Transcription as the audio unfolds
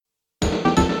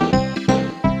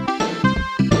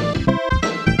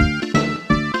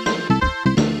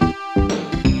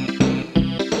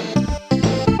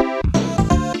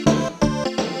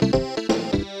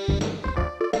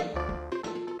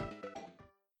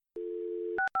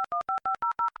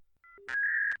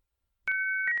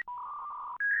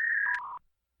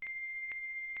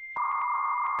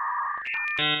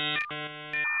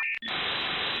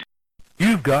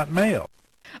You've got mail.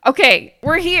 Okay,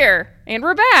 we're here and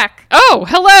we're back. Oh,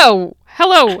 hello.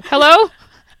 Hello.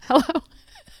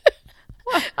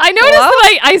 I noticed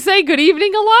that I say good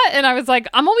evening a lot, and I was like,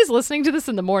 I'm always listening to this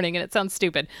in the morning, and it sounds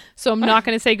stupid. So I'm not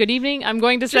going to say good evening. I'm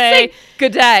going to say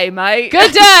good day, mate.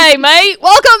 good day, mate.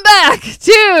 Welcome back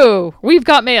to We've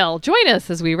Got Mail. Join us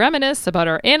as we reminisce about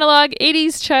our analog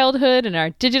 80s childhood and our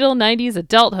digital 90s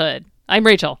adulthood. I'm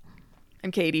Rachel.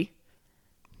 I'm Katie.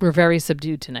 We're very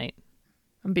subdued tonight.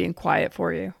 I'm being quiet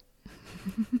for you.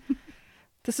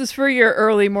 This is for your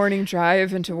early morning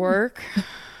drive into work.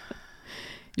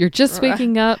 You're just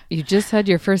waking up, you just had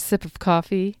your first sip of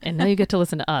coffee, and now you get to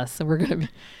listen to us, and we're going to be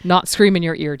not scream in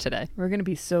your ear today. We're going to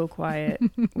be so quiet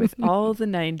with all the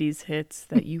 90s hits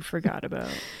that you forgot about.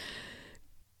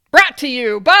 Brought to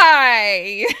you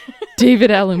by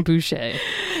David Allen Boucher.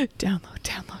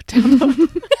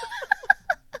 Download.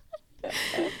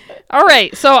 All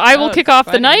right, so I will kick off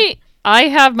funny. the night. I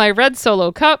have my red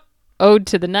Solo cup, ode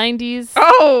to the 90s.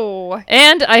 Oh!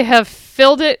 And I have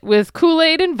filled it with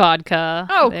Kool-Aid and vodka.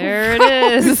 Oh, there gross. it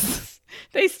is.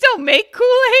 They still make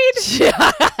Kool-Aid?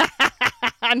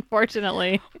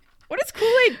 Unfortunately. What does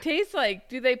Kool-Aid taste like?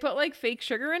 Do they put like fake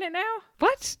sugar in it now?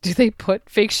 What? Do they put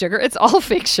fake sugar? It's all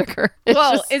fake sugar. It's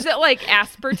Well, just- is it like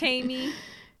aspartame-y?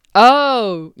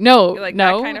 Oh, no. You like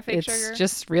no, that kind of fake it's sugar?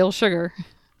 just real sugar.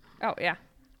 Oh, yeah.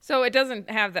 So it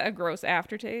doesn't have that gross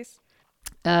aftertaste?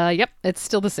 Yep, it's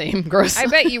still the same. Gross. I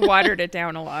bet you watered it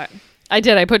down a lot. I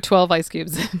did. I put 12 ice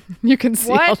cubes in. You can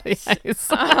see all What? the ice.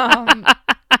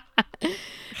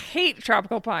 Hate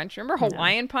tropical punch. Remember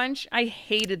Hawaiian punch? I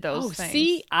hated those things.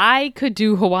 See, I could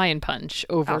do Hawaiian punch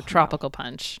over no. tropical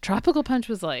punch. Tropical punch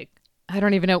was like, I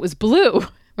don't even know. It was blue.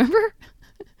 Remember?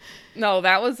 No,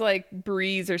 that was like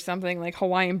breeze or something, like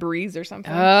Hawaiian breeze or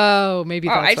something. Oh, maybe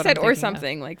that's I what said I'm or thinking of.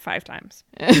 something like 5 times.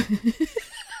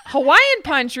 Hawaiian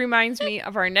punch reminds me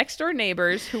of our next door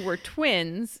neighbors who were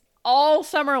twins all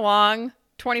summer long,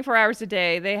 24 hours a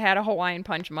day. They had a Hawaiian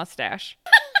punch mustache.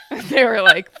 They were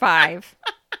like 5.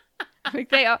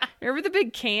 Like remember the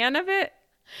big can of it?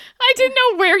 I didn't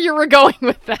know where you were going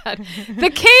with that. The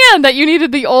can that you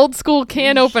needed the old school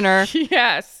can opener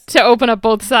Yes. to open up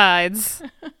both sides.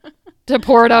 To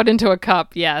pour it out into a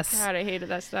cup, yes. God, I hated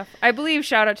that stuff. I believe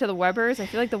shout out to the Webbers. I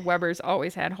feel like the Webbers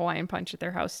always had Hawaiian punch at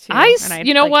their house too. And I'd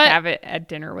you know what? have it at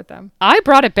dinner with them. I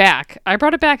brought it back. I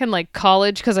brought it back in like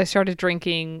college because I started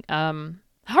drinking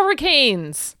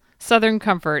Hurricanes, Southern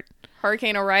Comfort.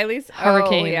 Hurricane O'Reilly's?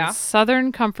 Hurricanes, Oh, yeah.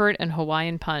 Southern Comfort, and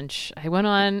Hawaiian Punch. I went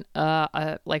on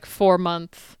a like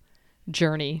 4-month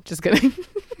journey. Just kidding.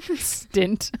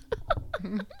 Stint.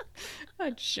 A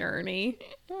journey.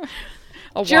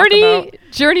 A walkabout.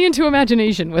 Journey into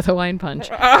imagination with Hawaiian Punch.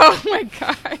 Oh my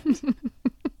god.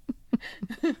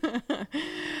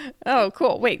 Oh,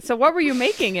 cool. Wait, so what were you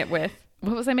making it with?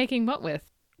 What was I making what with?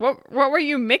 What were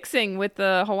you mixing with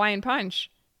the Hawaiian punch?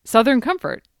 Southern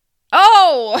Comfort.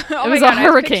 Oh, It my was god, a I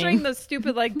was hurricane. picturing the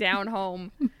stupid like down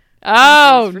home.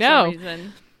 Oh, for no. Some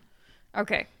reason.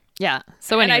 Okay. Yeah.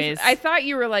 So And anyways. I thought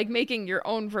you were like making your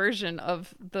own version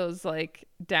of those like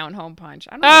down home punch.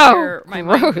 I don't know where my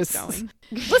mind was gross. going.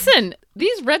 Listen,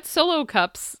 these red Solo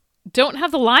cups don't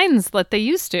have the lines that they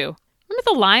used to. Remember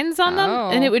the lines on them? Oh.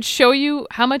 And it would show you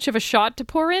how much of a shot to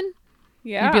pour in?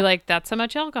 Yeah. You'd be like, that's how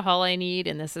much alcohol I need,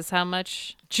 and this is how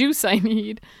much juice I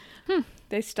need.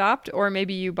 They stopped, or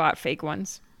maybe you bought fake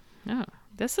ones. Oh,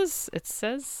 it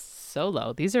says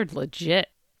Solo. These are legit.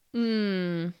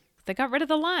 They got rid of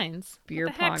the lines. Beer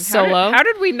What the heck, pong. Solo? How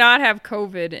did we not have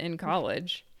COVID in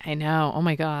college? I know. Oh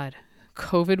my God.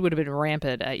 COVID would have been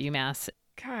rampant at UMass.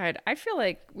 God, I feel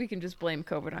like we can just blame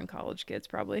COVID on college kids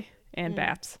probably and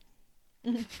BAPS.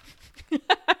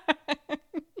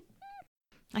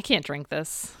 I can't drink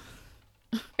this.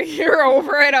 You're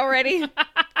over it already?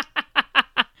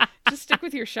 Just stick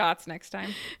with your shots next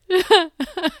time.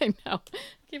 I know.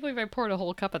 I can't believe I poured a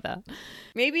whole cup of that.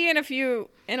 Maybe in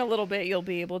a little bit you'll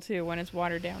be able to when it's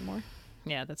watered down more.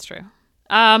 Yeah, that's true.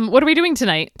 What are we doing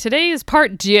tonight? Today is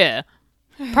part deux.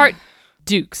 Part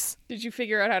Dukes. Did you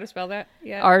figure out how to spell that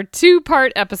yet? Our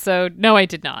 2-part episode. No, I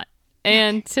did not.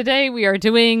 And today we are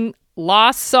doing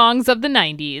Lost Songs of the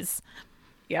 90s.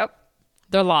 Yep.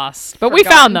 They're lost, but we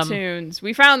found them. Tunes.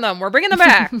 We found them. We're bringing them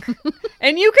back.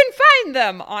 And you can find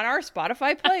them on our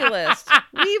Spotify playlist.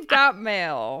 We've got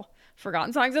mail.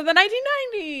 Forgotten songs of the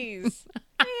 1990s.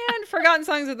 And forgotten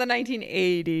songs of the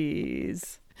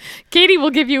 1980s. Katie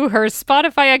will give you her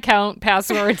Spotify account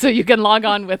password so you can log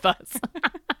on with us.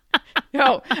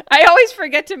 No, I always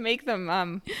forget to make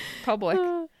them public.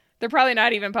 They're probably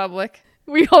not even public.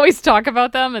 We always talk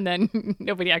about them and then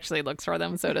nobody actually looks for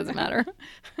them, so it doesn't matter.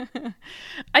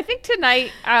 I think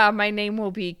tonight my name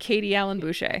will be Katie Allen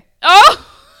Boucher. Oh,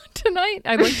 tonight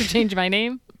I'd like to change my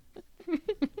name.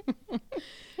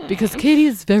 Because Katie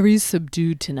is very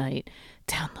subdued tonight.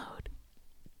 Download.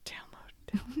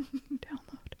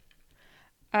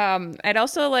 I'd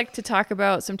also like to talk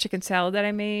about some chicken salad that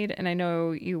I made, and I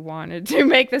know you wanted to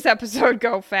make this episode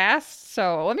go fast,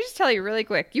 so let me just tell you really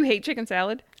quick. You hate chicken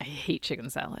salad? I hate chicken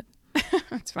salad.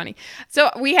 It's funny. So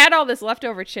we had all this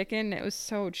leftover chicken. It was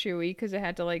so chewy because it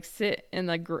had to like sit in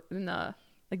the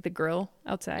the grill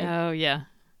outside, Oh, yeah.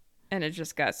 and it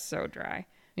just got so dry.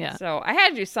 Yeah. So I had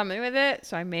to do something with it,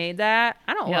 so I made that.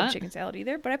 I don't Yeah. love chicken salad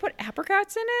either, but I put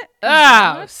apricots in it.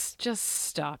 Oh, just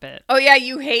stop it. Oh yeah,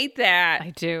 you hate that. I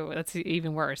do. That's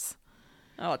even worse.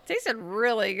 Oh, it tasted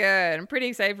really good. I'm pretty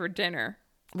excited for dinner.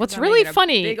 What's I'm really making a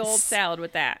funny, big old salad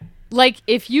with that. like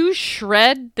if you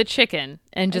shred the chicken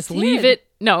and just leave did. it,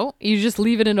 no, you just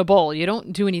leave it in a bowl. You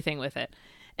don't do anything with it.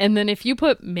 And then if you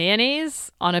put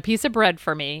mayonnaise on a piece of bread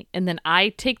for me, and then I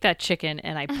take that chicken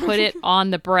and I put it on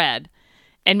the bread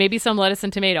and maybe some lettuce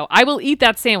and tomato, I will eat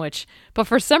that sandwich. But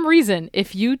for some reason,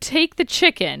 if you take the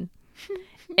chicken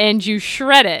and you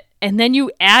shred it and then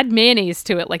you add mayonnaise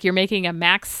to it like you're making a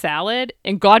mac salad,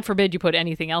 and God forbid you put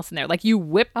anything else in there, like you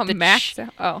whip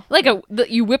the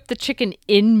you whip the chicken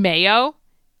in mayo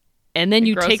and then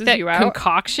you take grosses that you out?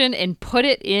 concoction and put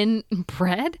it in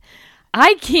bread.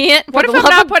 I can't. What for if the I'm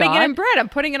love not of putting it God, in bread? I'm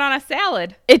putting it on a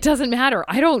salad. it doesn't matter.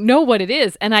 I don't know what it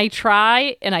is. And I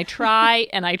try and I try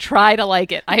and I try to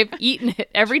like it. I've eaten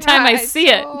it every time I Tried see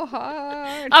it. so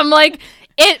hard. I'm like,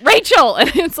 Rachel.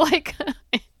 And it's like,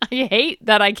 I hate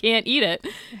that I can't eat it.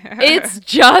 It's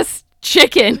just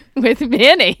chicken with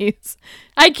mayonnaise.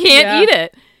 I can't Yeah. eat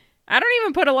it. I don't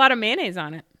even put a lot of mayonnaise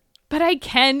on it. But I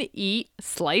can eat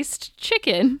sliced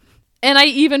chicken. And I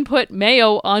even put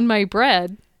mayo on my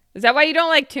bread. Is that why you don't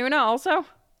like tuna also?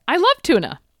 I love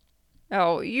tuna.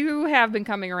 Oh, you have been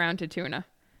coming around to tuna,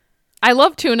 I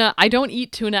love tuna. I don't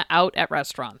eat tuna out at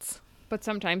restaurants. but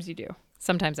sometimes you do.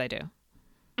 Sometimes I do.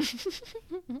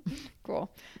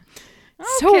 Cool.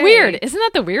 So Okay. weird. Isn't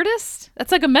that the weirdest?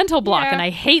 That's like a mental block, Yeah. and I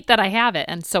hate that I have it.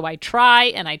 And so I try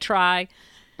and I try.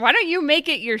 Why don't you make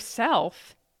it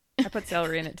yourself? I put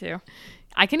celery in it too.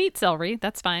 I can eat celery.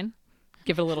 That's fine.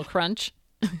 Give it a little crunch.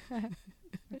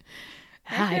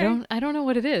 I don't know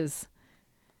what it is.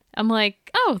 I'm like,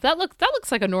 oh, that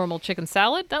looks like a normal chicken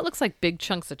salad. That looks like big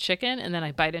chunks of chicken, and then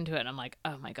I bite into it and I'm like,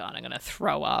 oh my God, I'm gonna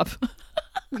throw up.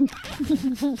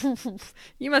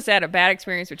 You must have had a bad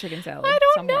experience with chicken salad. I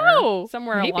don't know.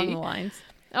 Somewhere Maybe. along the lines.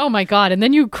 Oh my God. And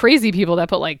then you crazy people that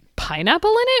put like pineapple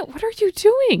in it. What are you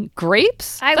doing?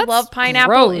 Grapes? I That's love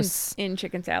pineapple gross. in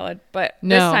chicken salad, but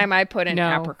No. this time I put in No.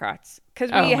 apricots because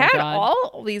Oh we my had God.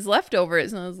 all these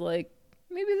leftovers, and I was like,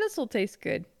 maybe this will taste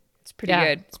good. It's pretty Yeah.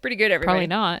 good. It's pretty good, everybody. Probably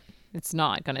not. It's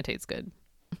not gonna taste good.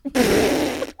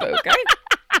 Okay.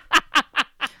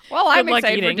 Well, I'm Good luck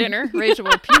excited eating. for dinner. Rachel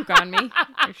will puke on me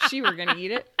if she were going to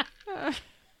eat it.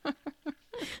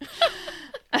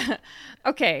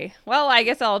 Okay. Well, I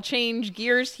guess I'll change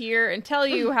gears here and tell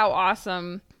you how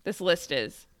awesome this list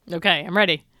is. Okay, I'm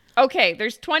ready. Okay,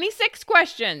 there's 26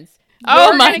 questions. Oh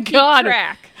You're my gonna keep God.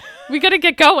 track. We gotta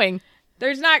get going.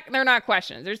 They're not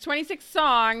questions. There's 26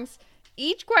 songs.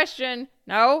 Each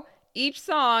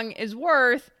song is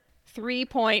worth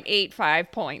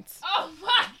 3.85 points. Oh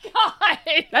my God.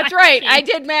 That's right. I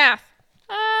did math.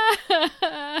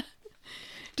 I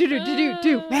Do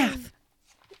math.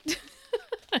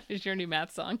 Is your new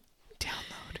math song.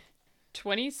 Download.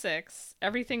 26.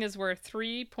 Everything is worth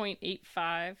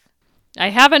 3.85. I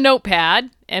have a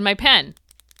notepad and my pen.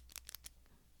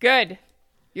 Good.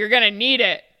 You're gonna need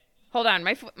it. Hold on.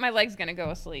 My leg's gonna go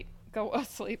asleep.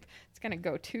 It's gonna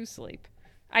go to sleep.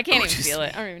 I can't even feel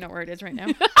it. I don't even know where it is right now.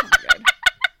 Oh my God.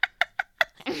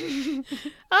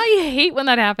 I hate when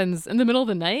that happens in the middle of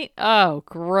the night. Oh,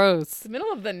 gross. The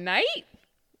middle of the night?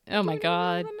 Oh my What do you mean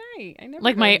God. middle of the night? I never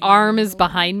Like go my to the arm middle is of the night.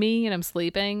 behind me and I'm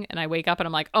sleeping and I wake up and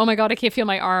I'm like, oh my God, I can't feel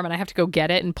my arm and I have to go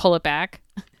get it and pull it back.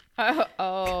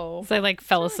 Oh. So I like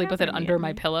fell Shouldn't asleep with it happen under yet.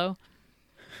 my pillow.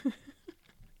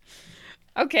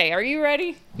 Okay, are you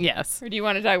ready? Yes. Or do you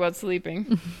want to talk about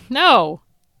sleeping? No.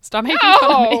 Stop making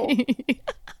fun of me.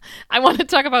 I want to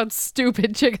talk about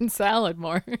stupid chicken salad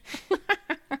more.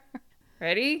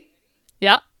 Ready?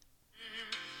 Yeah.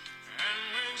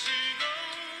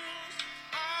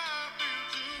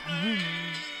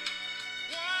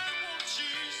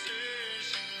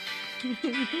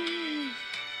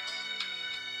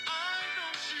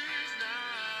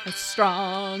 As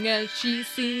strong as she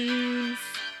seems.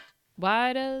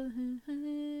 Why does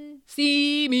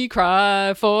See me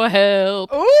cry for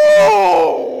help.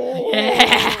 Ooh!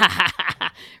 Yeah.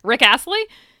 Rick Astley?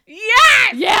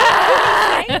 Yes!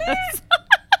 Yes!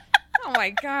 Oh my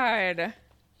god.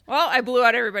 Well, I blew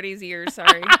out everybody's ears.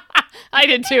 Sorry. I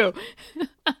did too.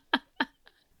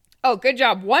 Oh, good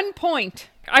job. 1 point.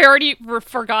 I already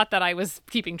forgot that I was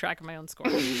keeping track of my own score.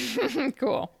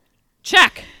 Cool.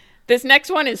 Check. This next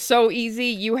one is so easy.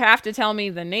 You have to tell me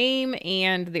the name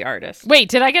and the artist. Wait,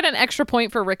 did I get an extra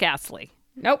point for Rick Astley?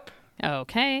 Nope.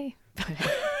 Okay.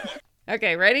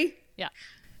 Okay, ready? Yeah.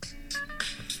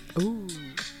 Ooh.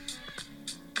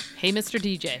 Hey, Mr.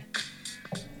 DJ.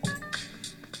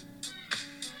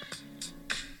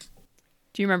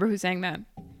 Do you remember who sang that?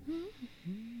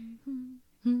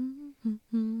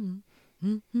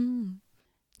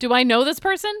 Do I know this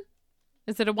person?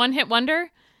 Is it a one-hit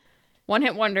wonder? One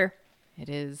hit wonder. It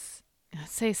is.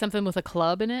 Say something with a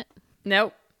club in it.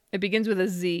 Nope. It begins with a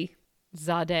Z.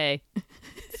 Zade.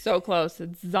 So close.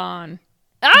 It's Zahn.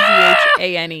 Ah!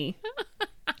 Zhane.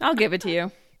 I'll give it to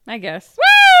you, I guess.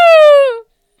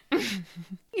 Woo!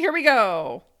 Here we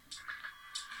go.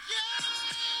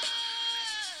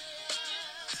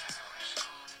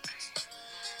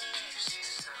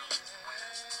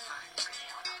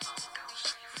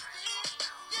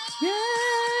 Yeah.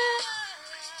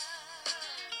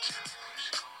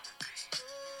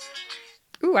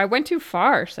 Ooh, I went too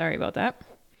far. Sorry about that.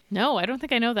 No, I don't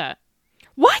think I know that.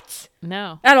 What?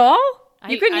 No. At all?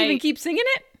 You I- couldn't I- even keep singing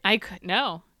it? I could.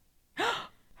 No. You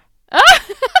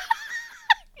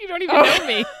don't even Oh. know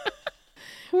me.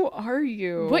 Who are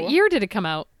you? What year did it come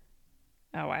out?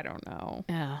 Oh, I don't know.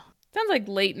 Yeah. Sounds like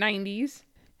late 90s.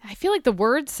 I feel like the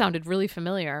words sounded really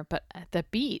familiar, but the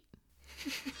beat.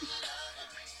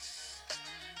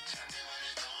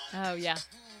 Oh, yeah.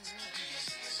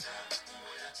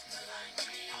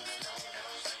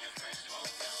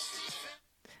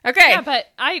 Okay. Yeah, but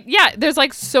there's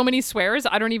like so many swears.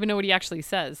 I don't even know what he actually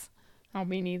says. Oh,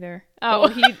 me neither.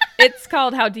 Oh. It's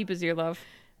called How Deep Is Your Love?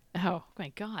 Oh, my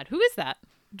God. Who is that?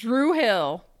 Drew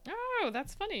Hill. Oh,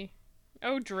 that's funny.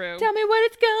 Oh, Drew. Tell me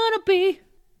what it's gonna be.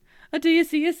 Or do you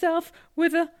see yourself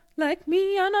with a like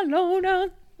me on a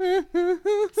loner?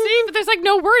 See, but there's like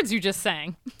no words you just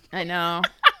sang. I know.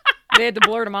 They had to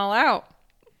blurt them all out.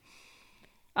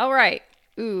 All right.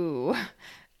 Ooh.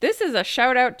 This is a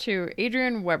shout out to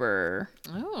Adrian Weber.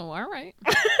 Oh, all right.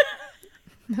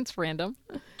 That's random.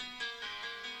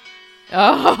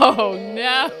 Oh,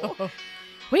 no.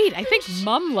 Wait, I think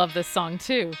Mum loved this song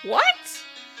too. What?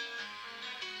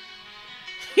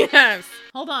 Yes.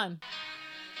 Hold on.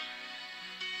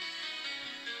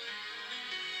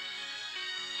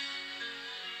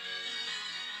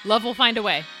 Love will find a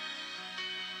way.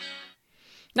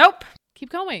 Nope. Keep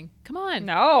going. Come on.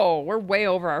 No, we're way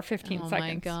over our 15 Oh seconds.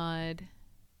 my God.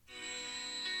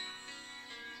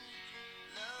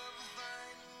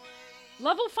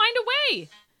 Love will find a way.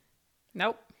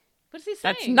 Nope. What is he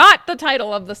saying? That's not the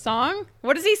title of the song.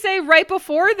 What does he say right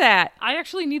before that? I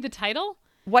actually need the title.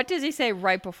 What does he say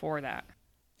right before that?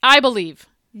 I believe.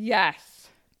 Yes.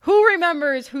 Who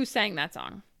remembers who sang that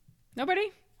song?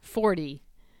 Nobody? 40.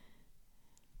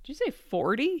 Did you say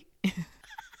 40?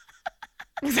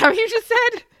 Is that what you just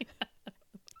said?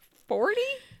 40?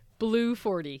 Blue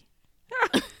 40.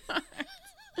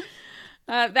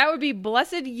 That would be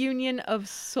Blessed Union of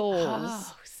Souls.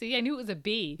 Oh, see, I knew it was a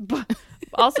B.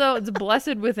 Also, it's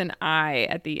blessed with an I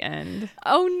at the end.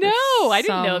 Oh, no. I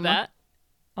didn't know some that.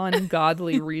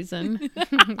 Ungodly reason.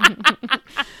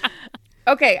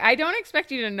 Okay, I don't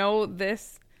expect you to know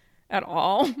this at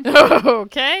all.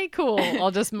 Okay, cool.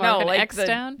 I'll just mark an X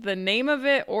down. the name of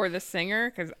it or the singer,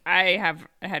 because I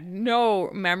had no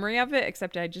memory of it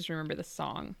except I just remember the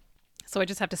song. So I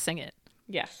just have to sing it.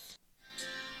 Yes.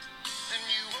 And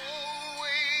you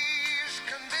always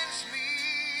convince me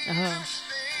Oh. to stay.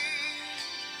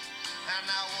 And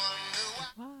I wonder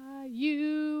why. Why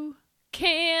you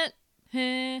can't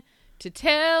to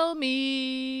tell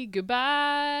me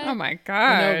goodbye. Oh my And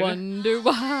god. I wonder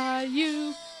why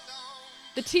you,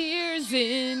 the tears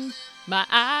in my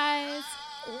eyes.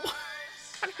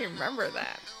 How do you remember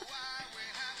that?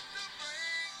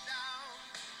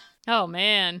 Oh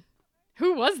man,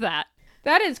 who was that?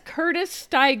 That is Curtis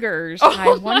Stigers.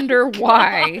 I wonder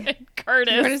why.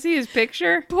 Curtis. You want to see his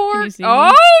picture? Poor. Can you see me?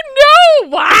 Oh no!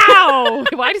 Wow.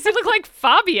 Why does he look like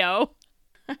Fabio?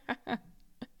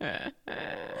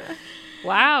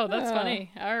 Wow, that's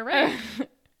funny. All right.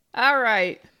 All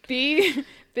right. This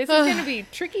is going to be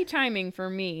tricky timing for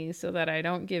me so that I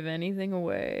don't give anything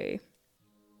away.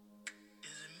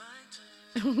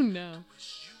 Oh no.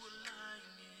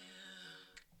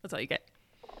 That's all you get.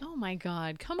 Oh my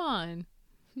God! Come on.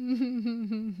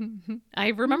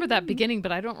 I remember that beginning,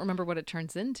 but I don't remember what it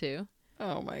turns into.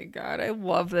 Oh my god, I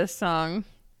love this song.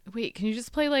 Wait, can you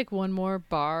just play like one more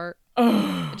bar?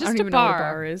 I Just don't a even know what bar.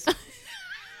 bar is. I tend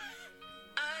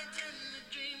to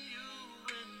dream you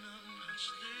when I'm not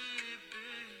sleeping.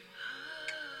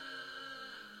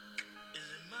 Is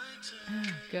it my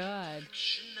turn? God.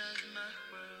 Shouldn't I my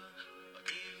world or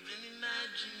even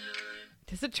imagine you're in?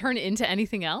 Does it turn into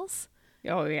anything else?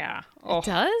 Oh yeah. Oh, It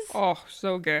does? Oh,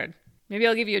 so good. Maybe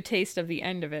I'll give you a taste of the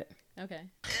end of it. Okay. Ever,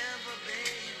 baby,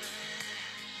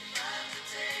 if I could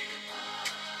take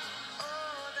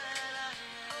all that I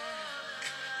am,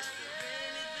 is there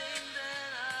anything that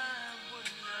I would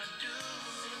not do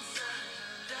since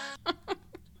I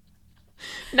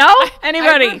No?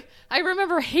 Anybody? I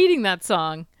remember hating that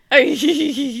song. Do you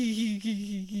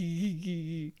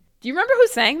remember who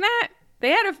sang that? They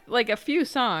had a few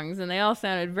songs and they all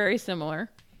sounded very similar.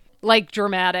 Like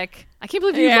dramatic. I can't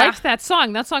believe you Yeah. liked that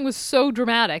song. That song was so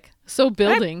dramatic, so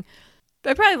building.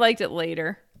 I probably liked it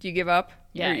later. Do you give up?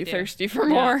 Yeah, Are I you do. thirsty for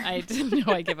Yeah, more? I didn't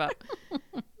know I give up.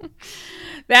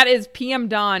 That is PM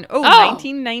Dawn. Oh, Oh!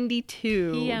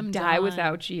 1992. PM Die Dawn.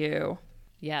 Without You.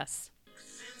 Yes.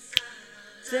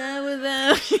 Die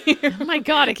Without You. Oh my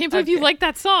god, I can't believe you liked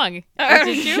that song. Or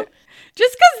did you?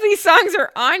 Just because these songs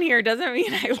are on here doesn't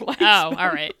mean I like Oh, them. all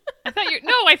right. I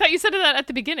thought you said that at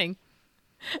the beginning.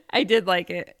 I did like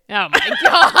it. Oh my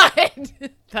god.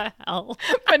 The hell.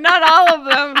 But not all of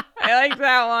them. I like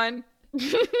that one.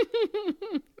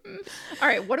 All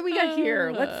right, what do we got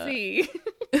here? Let's see.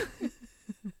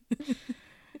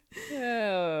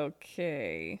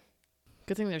 Okay.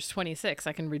 Good thing there's 26.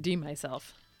 I can redeem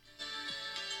myself.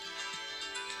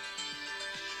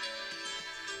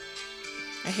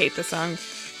 I hate the song.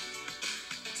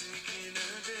 taking a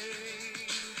day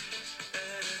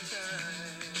at a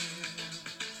time?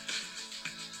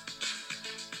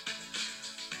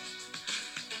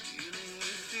 Dealing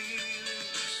with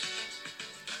feelings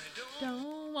I don't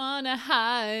Don't wanna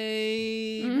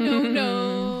hide.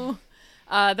 No.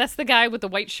 That's the guy with the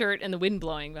white shirt and the wind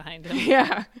blowing behind him.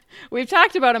 Yeah. We've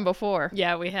talked about him before.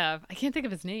 Yeah, we have. I can't think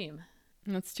of his name.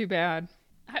 That's too bad.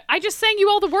 I just sang you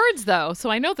all the words though, so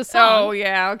I know the song. Oh,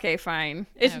 yeah. Okay, fine.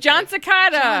 It's Okay. John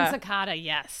Cicada. John Cicada,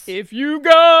 yes. If you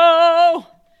go.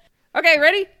 Okay,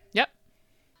 ready? Yep.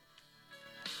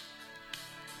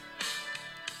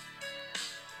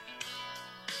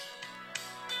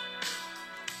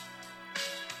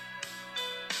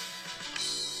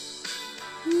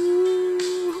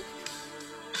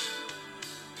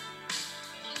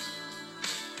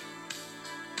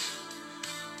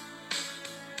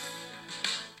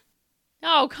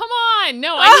 Oh, come on.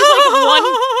 No,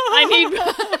 I need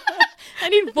like one I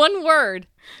need one word.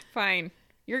 Fine.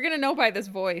 You're going to know by this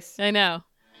voice. I know.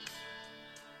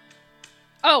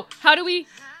 Oh, how do you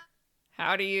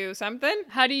How do you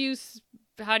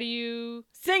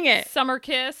sing it? summer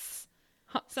kiss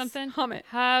something? Hum it.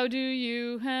 How do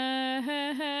you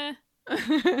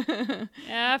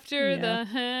after Yeah. the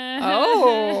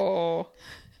Oh.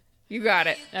 You got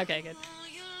it. Okay, good.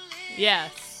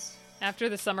 Yes. After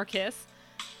the summer kiss.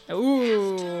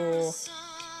 Ooh.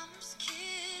 summer's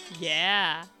kiss.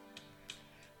 Yeah.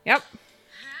 Yep.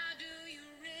 How do you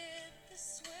rip the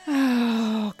sweat?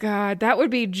 Oh, God. That would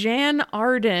be Jan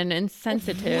Arden in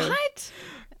Sensitive. What?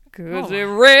 Cause Oh. it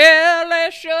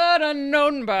really should have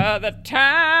known by the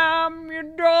time you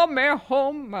drove me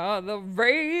home by the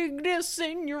vagueness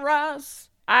in your eyes.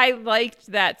 I liked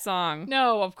that song.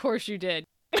 No, of course you did.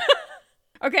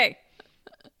 Okay.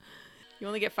 You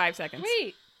only get 5 seconds.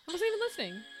 Wait, I wasn't even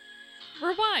listening.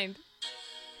 Rewind.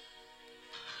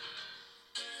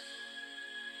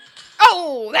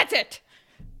 Oh, that's it.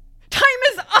 Time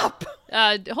is up.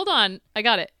 Hold on. I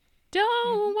got it.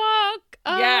 Don't walk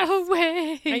Yes.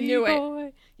 away. I knew it.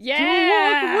 boy. Yeah. Don't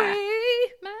walk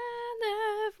away. My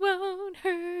love won't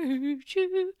hurt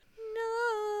you.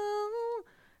 No.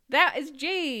 That is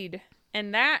Jade.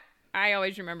 And that I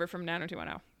always remember from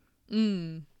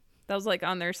 90210. That was like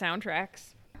on their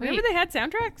soundtracks. Remember Wait. they had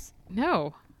soundtracks?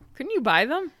 No. Couldn't you buy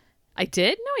them? I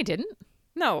did? No, I didn't.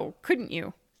 No, couldn't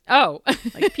you? Oh.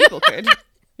 Like people could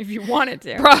if you wanted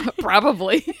to.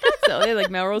 Probably. Silly, like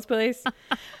Melrose Place.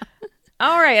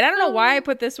 All right, I don't know why I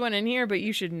put this one in here, but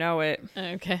you should know it.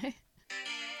 Okay.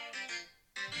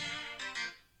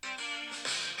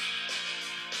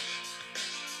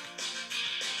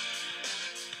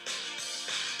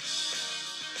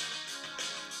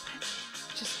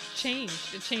 Just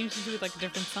changed. It changed into like a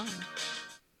different song.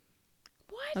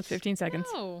 What? That's 15 seconds.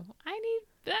 No, I need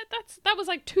that. That was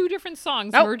like two different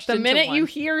songs Oh, merged the into minute one. you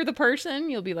hear the person,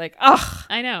 you'll be like, ugh.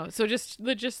 I know. So just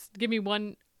give me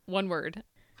one word.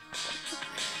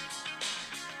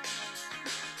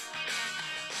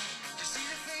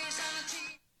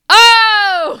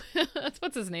 Oh, that's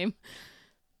what's his name?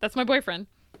 That's my boyfriend.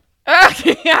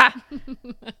 Yeah.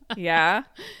 Yeah.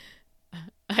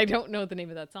 I don't know the name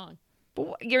of that song.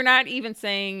 But you're not even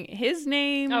saying his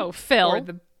name. Oh, Phil. Or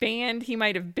the band he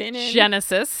might have been in.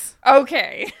 Genesis.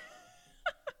 Okay.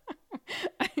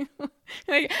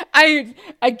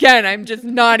 I'm just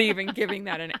not even giving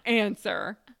that an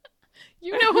answer.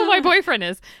 You know who my boyfriend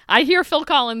is. I hear Phil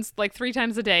Collins like 3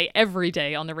 times a day, every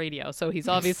day on the radio. So he's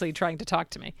obviously trying to talk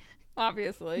to me.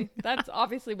 Obviously. That's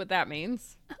obviously what that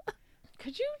means.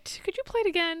 Could you play it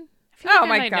again? I feel Oh like I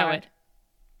my might know God. it.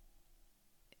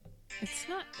 It's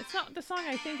not the song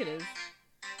I think it is.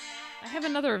 I have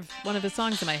one of his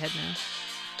songs in my head now.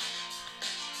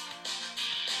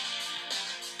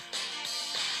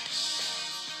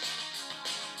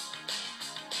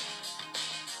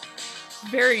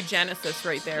 Very Genesis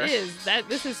right there.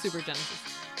 This is super Genesis.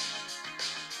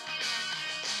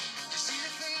 See the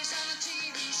face on the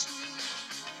TV screen,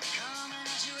 coming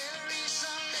at you every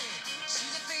Sunday. See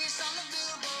the face on the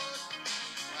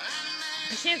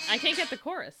billboard. I can't get the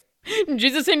chorus.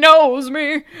 Jesus, he knows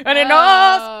me, and he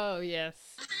knows. Oh, yes.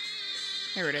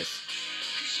 Here it is.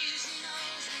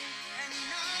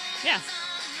 Yeah.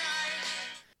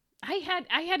 I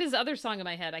had his other song in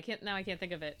my head. I can't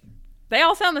think of it. They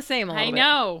all sound the same a little I bit.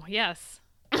 know. Yes.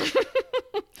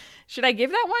 Should I give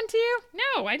that one to you?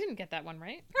 No, I didn't get that one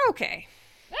right. Okay.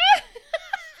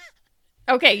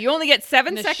 Okay, you only get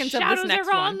 7 The seconds of this shadows next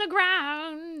are one. on the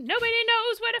ground. Nobody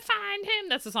knows where to find him.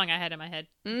 That's the song I had in my head.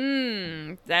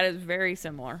 That is very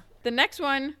similar. The next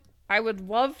one, I would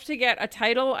love to get a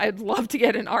title. I'd love to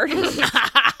get an artist.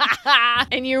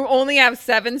 And you only have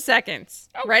 7 seconds.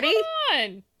 Ready? Come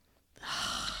on.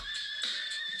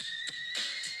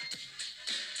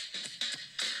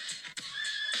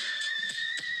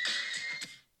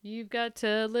 You've got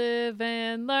to live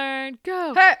and learn.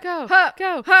 Go, Ha, go, ha,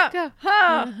 go, ha, go.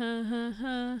 ha. I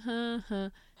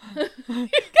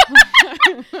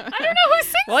don't know who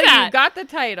sings Well, that. you got the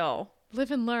title. Live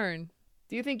and learn.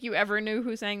 Do you think you ever knew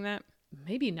who sang that?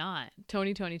 Maybe not.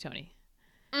 Tony.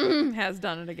 Has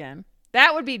done it again.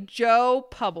 That would be Joe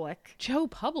Public. Joe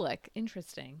Public.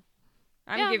 Interesting.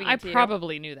 I'm giving it I to you.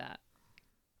 probably knew that.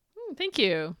 Thank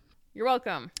you. You're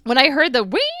welcome. When I heard the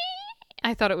wee,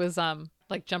 I thought it was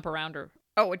like jump around or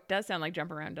Oh, it does sound like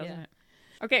jump around, doesn't Yeah. it?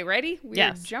 Okay, ready? We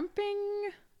Yes. are jumping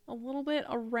a little bit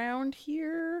around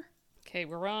here. okay.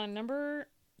 We're on number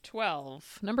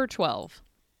 12. Number 12.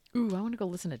 Ooh, I want to go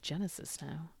listen to Genesis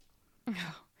now.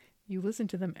 You listen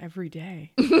to them every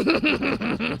day.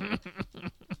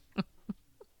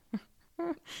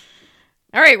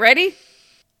 All right, ready?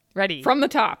 Ready? From the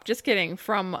top. Just kidding.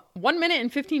 From 1 minute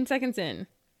and 15 seconds in.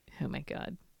 Oh my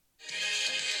god.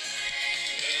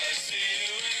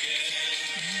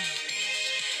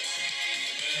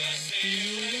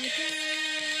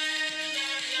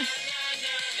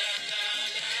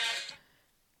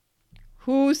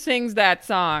 Who sings that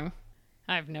song?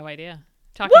 I have no idea.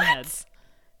 Talking What? Heads.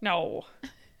 No.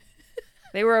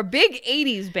 They were a big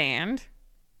 80s band.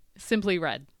 Simply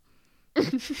Red.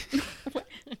 It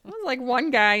was like one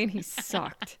guy and he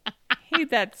sucked. I hate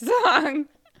that song.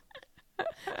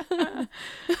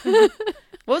 What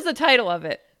was the title of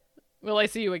it? Will I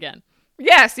see you again?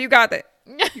 Yes, you got it.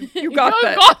 You got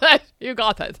that. You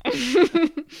got that.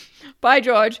 Bye,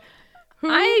 George.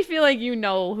 I feel like you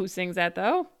know who sings that,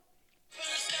 though.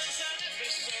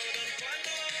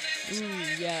 Ooh,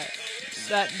 yeah.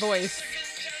 That voice.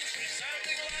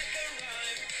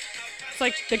 It's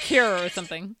like The Cure or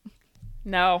something.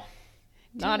 No.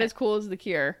 Not as cool as The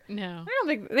Cure. No. I don't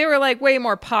think they were like way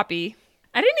more poppy.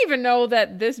 I didn't even know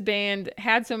that this band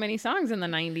had so many songs in the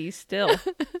 90s still.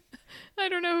 I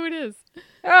don't know who it is.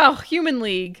 Oh, Human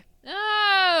League.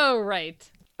 Oh, right.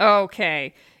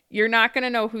 Okay. You're not going to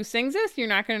know who sings this. You're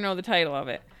not going to know the title of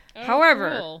it. Oh,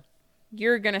 However, cool.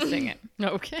 you're going to sing it.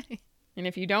 Okay. And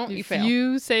if you don't, you If fail.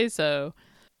 you say so.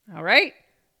 All right.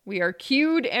 We are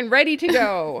cued and ready to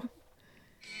go.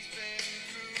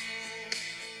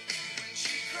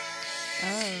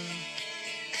 Oh.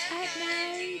 At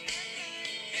night.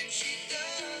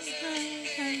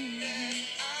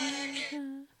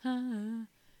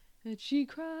 And she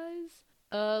cries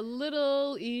a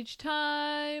little each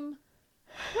time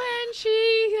when she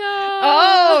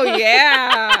Oh,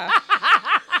 yeah.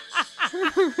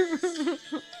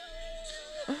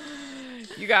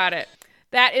 You got it.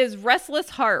 That is Restless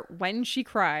Heart, When She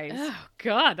Cries. Oh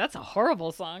god, that's a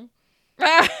horrible song.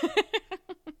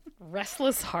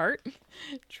 Restless Heart.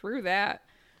 True that.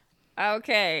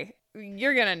 Okay.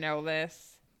 You're going to know this.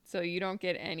 So you don't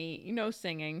get any,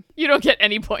 singing. You don't get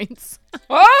any points.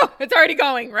 Oh, it's already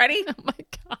going. Ready? Oh my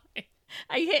god.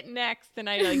 I hit next and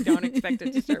I like don't expect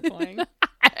it to start playing.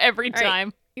 Every All right.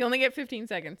 time. You only get 15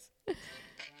 seconds.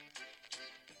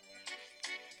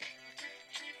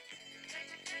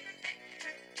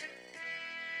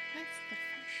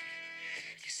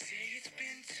 You say it's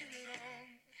been too long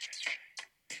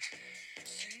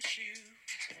since you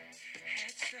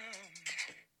had some.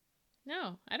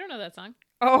 No, I don't know that song.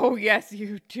 Oh, yes,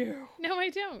 you do. No, I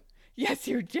don't. Yes,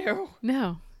 you do.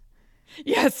 No,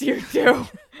 Yes, you do.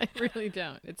 I really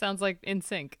don't. It sounds like In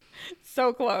Sync.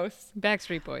 So close.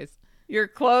 Backstreet Boys. You're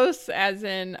close as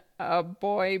in a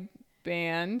boy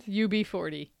band.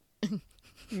 UB40.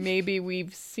 Maybe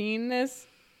we've seen this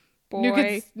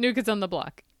boy. New Kids on the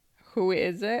Block. Who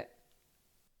is it?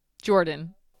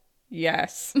 Jordan.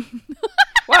 Yes.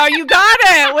 Wow, you got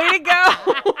it. Way to go.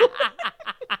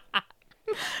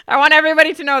 I want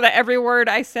everybody to know that every word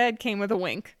I said came with a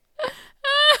wink.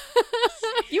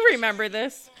 You remember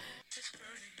this.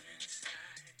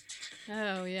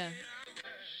 Oh, yeah.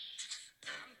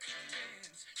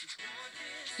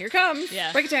 Here it comes.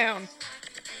 Yeah. Break it down.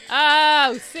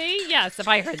 Oh, see? Yes, if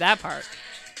I heard that part.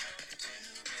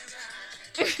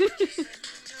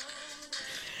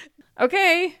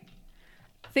 Okay.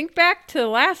 Think back to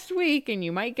last week and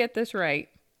you might get this right.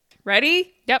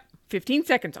 Ready? Yep. 15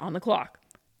 seconds on the clock.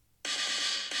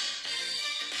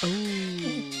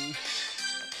 Ooh.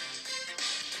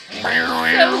 So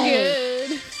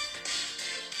good.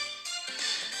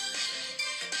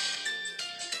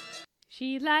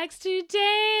 She likes to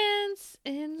dance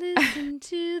and listen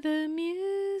to the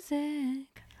music.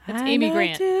 That's Amy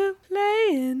Grant. To play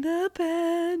in the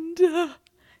band.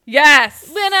 Yes.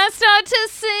 When I start to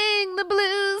sing the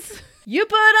blues. You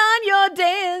put on your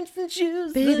dancing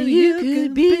shoes. Baby, you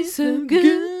could be so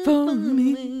good for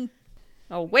me.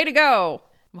 Oh, way to go.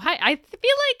 Why? I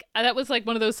feel like that was like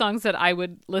one of those songs that I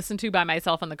would listen to by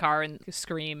myself in the car and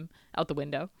scream out the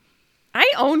window. I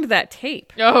owned that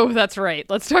tape. Oh, that's right.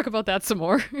 Let's talk about that some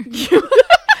more.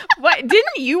 What?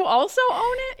 Didn't you also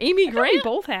own it? Amy I thought we Grant?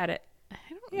 both had it. I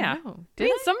don't Yeah. know. I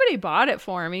mean, somebody bought it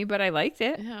for me, but I liked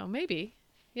it. Yeah, maybe.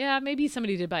 Yeah, maybe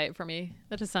somebody did buy it for me.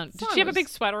 That does sound. Did Song she have a was- big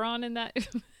sweater on in that?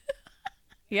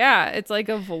 Yeah, it's like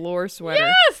a velour sweater.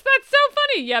 Yes, that's so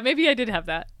funny. Yeah, maybe I did have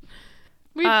that.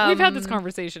 We've had this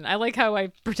conversation. I like how I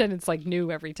pretend it's like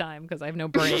new every time because I have no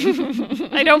brain.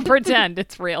 I don't pretend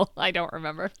it's real. I don't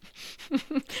remember.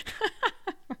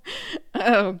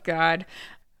 Oh, God.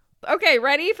 Okay,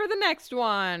 ready for the next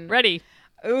one? Ready?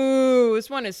 Ooh, this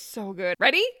one is so good.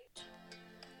 Ready?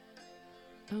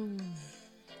 Oh.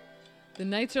 The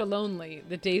nights are lonely.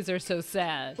 The days are so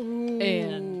sad.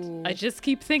 And I just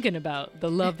keep thinking about the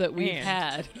love that we've Man.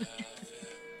 had.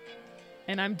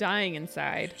 And I'm dying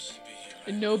inside.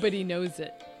 And nobody knows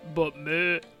it. But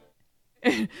me.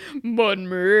 But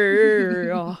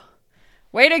me.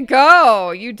 Way to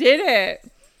go. You did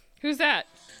it. Who's that?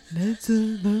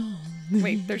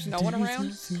 Wait, there's no one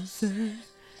around?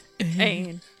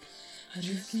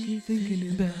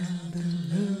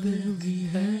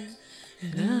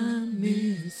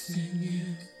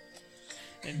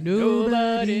 And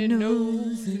Nobody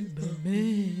knows it but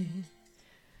me.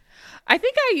 I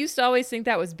think I used to always think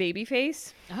that was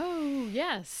Babyface. Oh,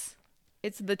 yes.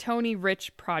 It's the Tony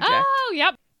Rich Project. Oh,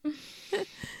 yep.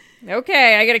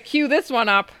 Okay, I gotta cue this one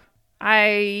up.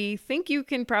 I think you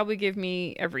can probably give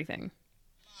me everything.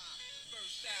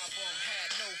 First album had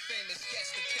no famous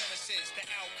guest appearances. The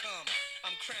outcome,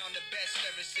 I'm crowned the best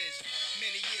lyricist.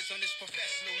 Many years on this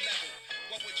professional level.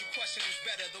 What would you question is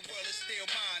better? The world is still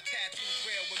mine. Tattoos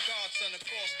real with Godson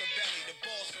across the belly. The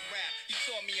boss of rap. You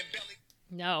saw me in belly.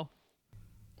 No,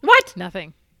 What?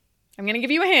 nothing. I'm gonna give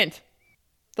you a hint.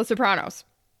 The Sopranos.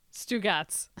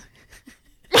 Stugatz.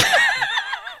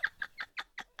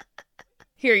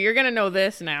 Here, you're gonna know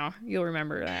this now. You'll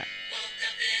remember that. Woke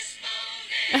up this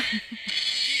morning.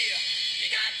 Yeah. You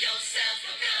got yourself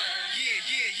a gun.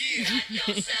 Yeah. Yo,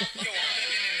 I'm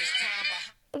living in this time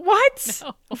behind. What?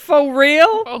 For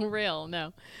real? Oh, real?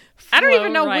 No. I don't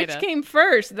even know Flo Rida. which came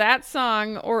first, that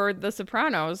song or the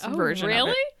Sopranos Oh, version really?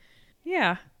 of it.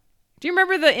 Yeah. Do you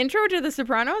remember the intro to the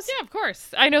Sopranos? Yeah, of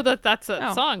course. I know that that's a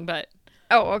Oh. song, but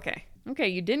Oh, okay. Okay,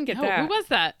 you didn't get no, that. who was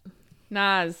that?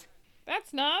 Nas.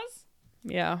 That's Nas.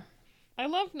 Yeah. I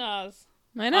love Nas.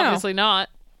 I know. Obviously not.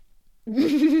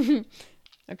 Okay,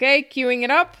 queuing it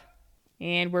up.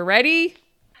 And we're ready.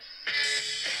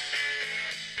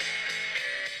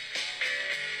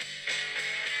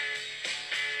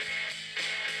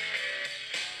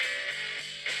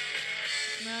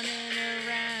 Running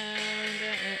around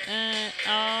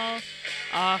all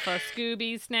off a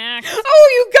Scooby snack. Oh,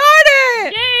 you got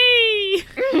it! Yay!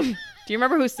 Do you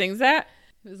remember who sings that?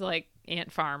 It was like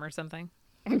Ant Farm or something.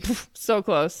 So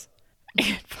close.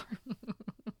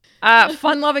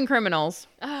 Fun-loving criminals.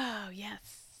 Oh, yes.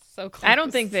 So close. I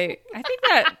don't think they. I think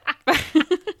that. I feel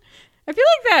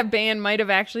like that band might have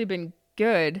actually been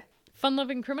good.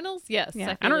 Fun-loving criminals? Yes. Yeah, I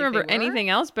feel don't like remember they were. anything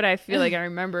else, but I feel like I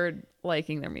remembered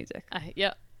liking their music.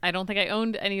 Yeah. I don't think I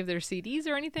owned any of their CDs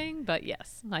or anything, but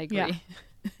yes, I agree. Yeah.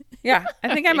 Yeah,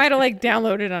 I think I might have like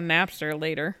downloaded on Napster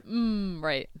later.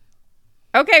 Right.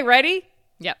 Okay, ready?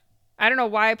 Yep. I don't know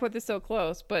why I put this so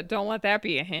close, but don't let that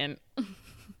be a hint.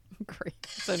 Great.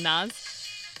 So Nas.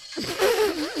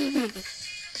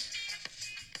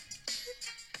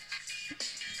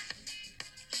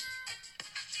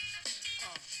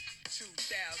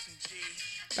 2000 G.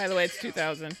 By the way, it's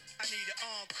 2000. I need an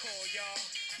encore, y'all.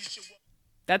 You should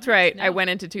That's right. I No. went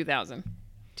into 2000.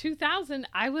 2000,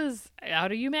 I was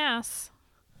out of UMass.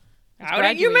 Out at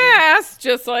graduated. UMass,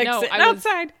 just like No, sitting I was-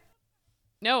 outside.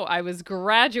 No, I was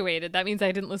graduated. That means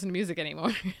I didn't listen to music anymore.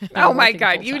 Oh I'm my working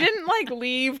God. You full-time. didn't like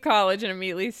leave college and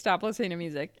immediately stop listening to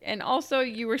music. And also,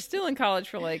 you were still in college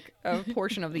for like a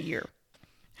portion of the year.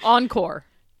 Encore.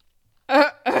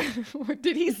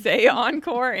 Did he say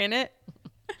encore in it?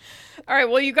 All right.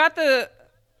 Well, you got the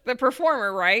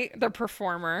performer, right? The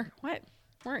performer. What?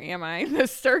 Where am I? The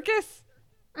circus?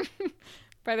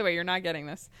 By the way, you're not getting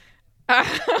this.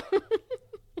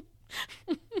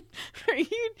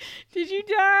 Did you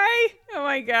die? Oh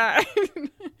my God.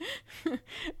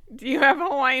 Do you have a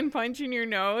Hawaiian punch in your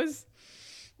nose?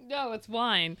 No, it's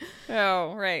wine.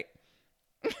 Oh, right.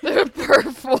 The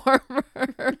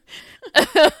performer.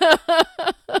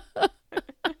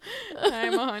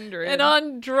 I'm 100. And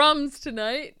on drums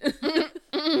tonight.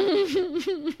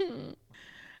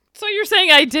 So you're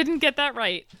saying I didn't get that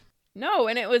right? No,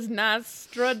 and it was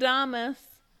Nostradamus.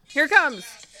 Here it comes.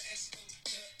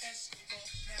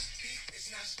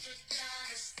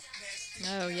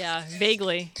 Oh, yeah.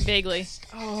 Vaguely.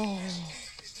 Oh.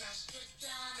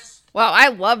 Wow, I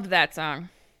loved that song.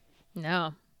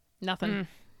 No, nothing.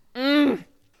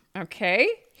 Okay,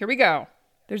 here we go.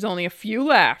 There's only a few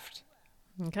left.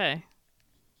 Okay.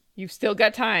 You've still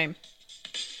got time.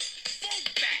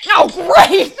 Oh,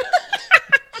 great!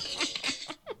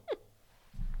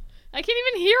 I can't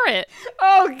even hear it.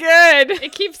 Oh, good.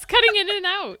 It keeps cutting in and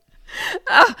out.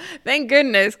 Oh, thank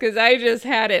goodness, because I just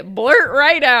had it blurt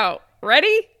right out.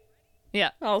 Ready?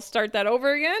 Yeah. I'll start that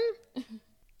over again.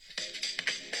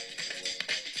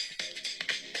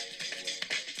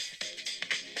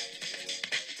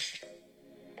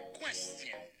 question.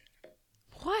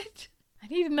 What? I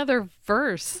need another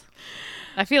verse.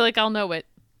 I feel like I'll know it.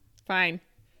 Fine.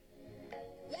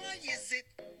 Why is it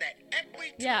that every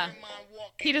time Yeah. I'm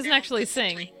walking He doesn't down actually the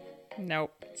sing. street,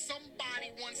 Nope.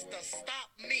 somebody wants to stop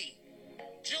me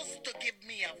just to give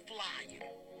me a flyer?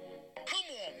 Come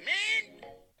on,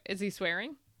 man. Is he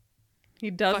swearing? He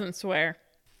doesn't swear.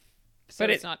 So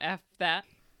But it's it- not F that.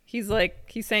 He's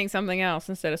saying something else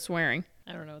instead of swearing.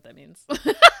 I don't know what that means.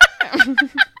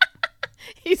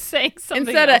 He's saying something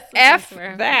Instead of else than F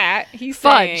swear. that, he's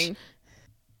Fudge. saying.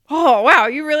 Oh, wow.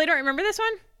 You really don't remember this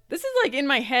one? This is like in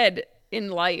my head in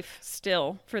life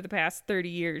still for the past 30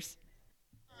 years.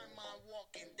 I'm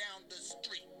walking down the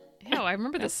street. No, I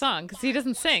remember this song because he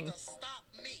doesn't sing. To stop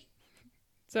me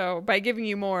So by giving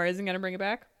you more, isn't going to bring it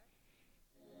back?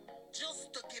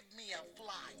 just to give me a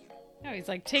flyer. No, he's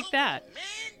like, take that. Man,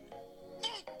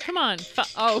 Come on.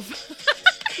 Oh.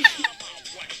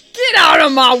 Get out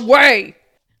of my way!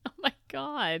 Oh my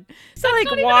God. So like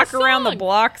not even walk a around the song.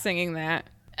 block singing that.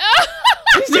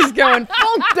 He's just going,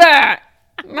 funk that!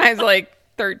 I was like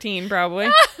 13 probably.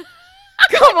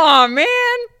 Come on, man!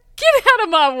 Get out of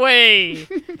my way.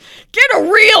 Get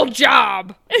a real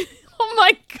job! Oh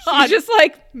my God. He's just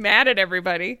like mad at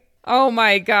everybody. Oh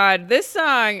my God. This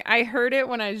song, I heard it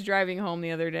when I was driving home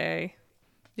the other day.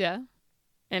 Yeah.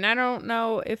 And I don't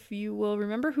know if you will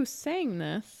remember who sang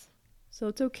this. So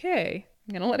it's okay.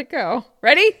 I'm going to let it go.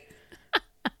 Ready?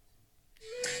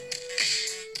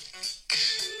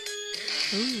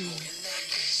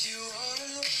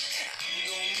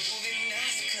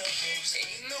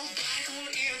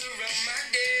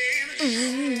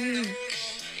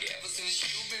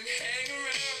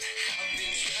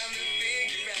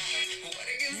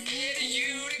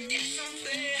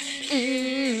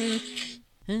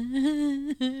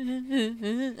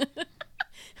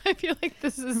 I feel like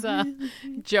this is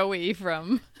Joey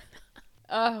from.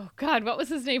 Oh God, what was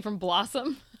his name from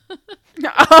Blossom?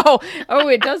 Oh,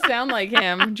 it does sound like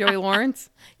him, Joey Lawrence.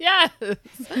 Yes.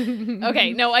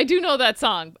 Okay, no, I do know that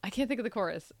song. I can't think of the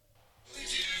chorus.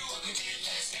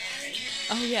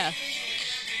 Oh yeah.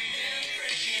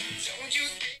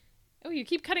 Oh, you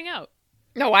keep cutting out.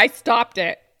 No, I stopped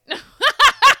it.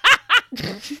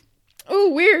 Ooh,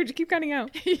 weird. You keep cutting out.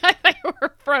 I thought you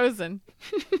were frozen.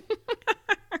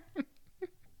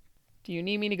 Do you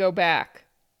need me to go back?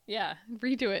 Yeah,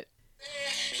 redo it.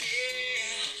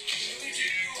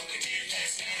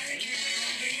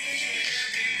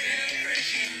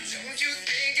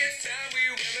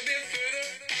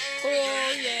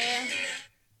 Oh,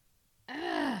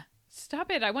 yeah.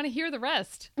 Stop it. I want to hear the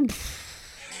rest.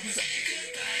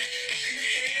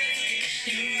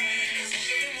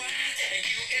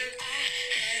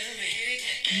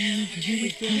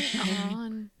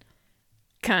 On.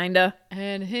 Kinda.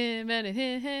 And him and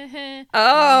him.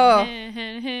 Oh.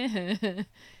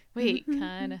 Wait,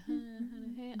 kind of.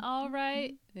 All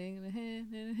right. I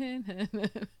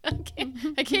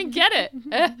can't get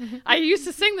it. I used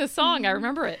to sing this song. I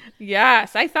remember it.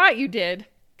 Yes, I thought you did.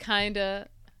 Kinda.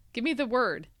 Give me the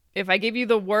word. If I give you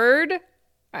the word,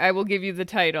 I will give you the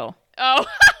title. Oh.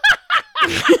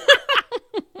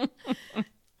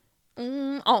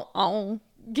 Oh.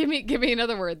 Give me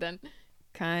another word then.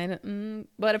 Kind of,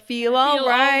 but I feel all Feel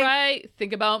right. all right.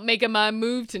 Think about making my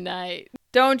move tonight.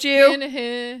 Don't you?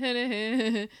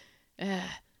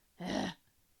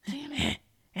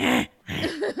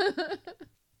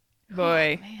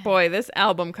 Boy, this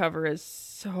album cover is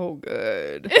so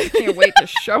good. I can't wait to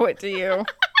show it to you.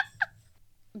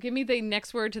 Give me the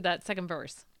next word to that second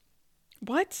verse.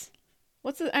 What?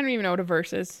 I don't even know what a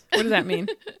verse is. What does that mean?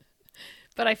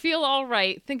 But I feel all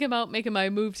right. Think about making my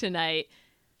move tonight.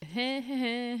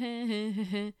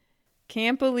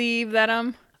 Can't believe that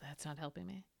That's not helping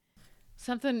me.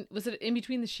 Something, was it in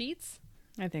between the sheets?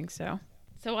 I think so.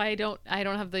 So I don't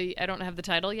have the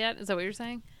title yet. Is that what you're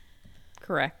saying?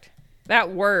 Correct. That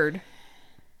word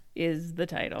is the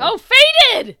title. Oh,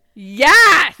 Faded!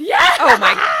 yes! Yes! Oh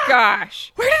my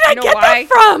gosh. Where did I know get why? that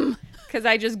from? Because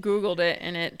I just Googled it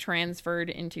and it transferred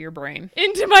into your brain.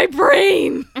 Into my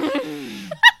brain.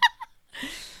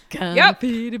 Yep.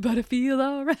 Faded, but I feel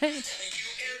all right.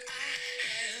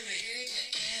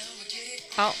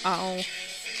 Oh.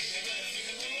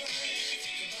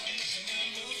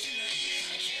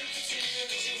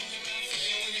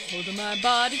 Holding my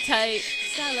body tight.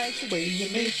 I like the way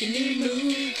you're making me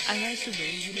move. I like the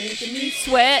way you're making me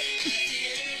sweat.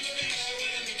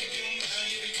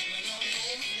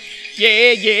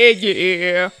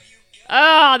 Yeah.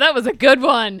 Oh, that was a good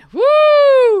one.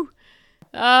 Woo!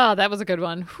 Oh, that was a good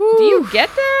one. Woo. Do you get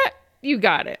that? You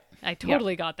got it. I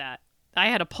totally got that. I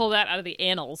had to pull that out of the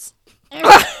annals.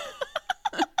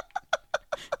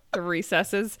 The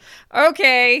recesses.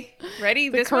 Okay. Ready?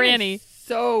 The This cranny. one is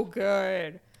so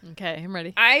good. Okay, I'm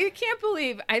ready. I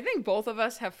think both of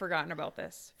us have forgotten about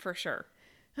this for sure.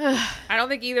 I don't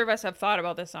think either of us have thought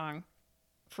about this song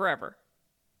forever.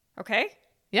 Okay?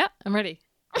 Yeah, I'm ready.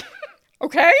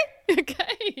 Okay?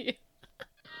 Okay.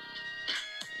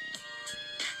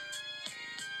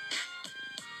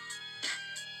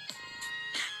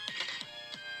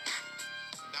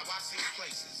 Now I see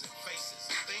places and faces,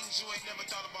 things you ain't never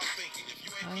thought about thinking. If you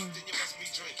ain't eating, then you must be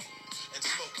drinking and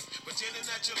smoking. Pretending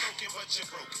that you're looking, but you're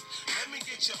broken. Let me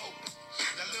get you open.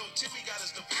 Now little Timmy got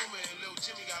his diploma and little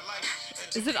Jimmy got life.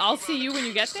 Is it I'll see you when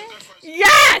you get there?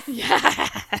 Yes!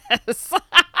 Yes.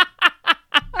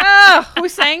 Oh, who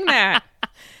sang that?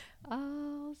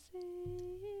 I'll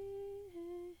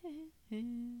see.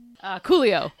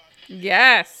 Coolio.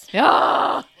 Yes.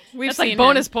 Yeah. We've That's seen like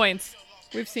bonus him. points.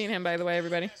 We've seen him, by the way,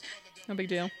 everybody. No big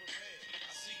deal.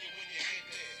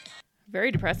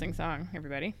 Very depressing song,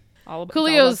 everybody. All about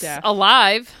Coolio's death.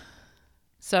 alive,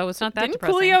 so it's not that Didn't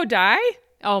depressing. Coolio die?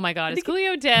 Oh my God, is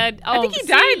Coolio dead? I Oh, think he see,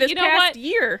 died this you know past what?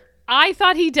 year. I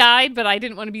thought he died, but I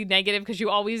didn't want to be negative because you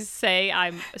always say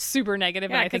I'm super negative,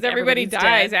 Yeah, and I think because everybody everybody's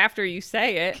dies dead. after you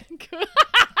say it.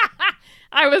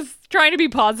 I was trying to be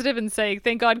positive and say,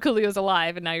 thank God Coolio's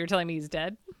alive, and now you're telling me he's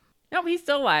dead. Nope, he's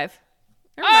still alive.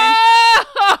 Never mind.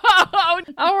 Oh!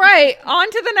 All right, on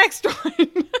to the next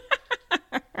one.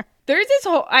 There's this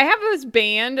whole. I have this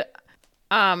band.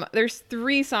 There's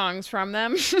 3 songs from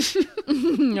them.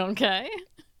 Okay.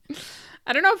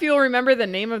 I don't know if you'll remember the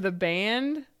name of the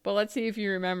band, but let's see if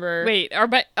you remember. Wait, are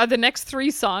the next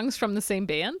 3 songs from the same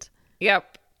band?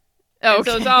 Yep. Oh, And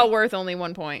so it's all worth only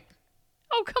 1 point.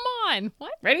 Oh, come on.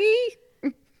 What? Ready?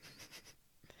 You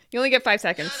only get 5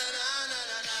 seconds.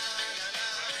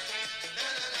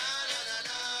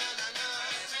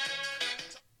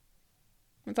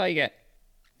 That's all you get.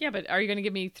 Yeah, but are you going to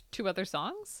give me 2 other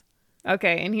songs?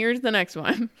 Okay, and here's the next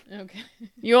one. Okay.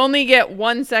 You only get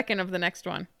 1 second of the next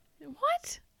one.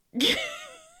 What?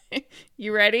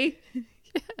 You ready? I've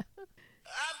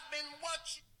been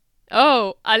watching.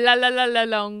 Oh, a la la la la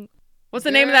long. What's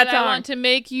the name of that Girl, I song? want to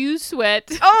make you sweat.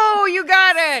 Oh, you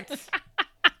got it.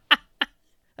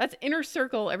 That's Inner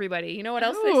Circle, everybody. You know what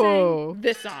else they Oh. sang?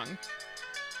 This song.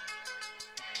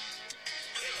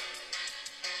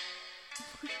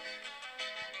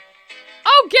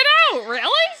 Oh, get out!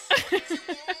 Really?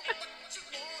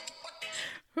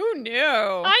 Who knew?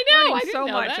 I know. Learning I didn't so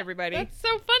know much, that. everybody. That's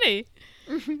so funny.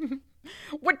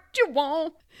 What you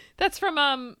want? That's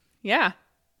from Yeah.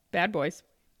 Bad Boys.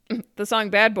 The song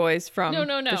Bad Boys from No.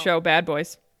 the show Bad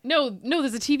Boys. No.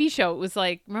 There's a TV show. It was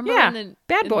like remember Yeah. in the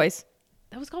Bad Boys.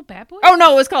 That was called Bad Boys. Oh,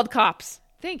 no, it was called Cops.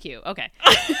 Thank you. Okay.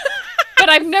 But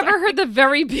I've never heard the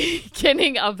very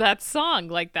beginning of that song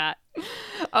like that.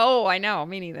 Oh, I know.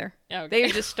 Me neither. Okay.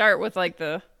 They just start with like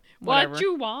the whatever. What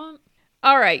you want?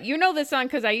 All right. You know this song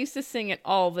because I used to sing it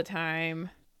all the time,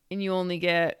 and you only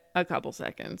get a couple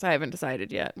seconds. I haven't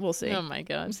decided yet. We'll see. Oh my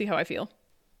god. We'll see how I feel.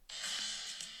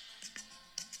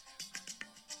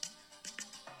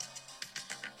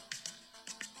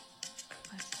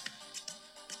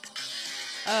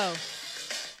 Oh.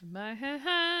 My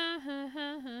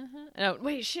Oh,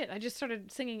 wait, shit. I just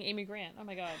started singing Amy Grant. Oh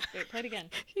my god. Wait, play it again.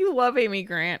 You love Amy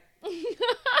Grant.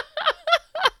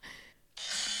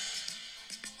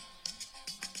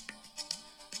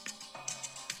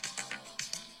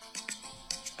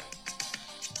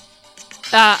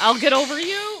 I'll get over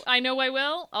you. I know I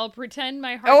will. I'll pretend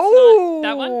my heart's Oh, not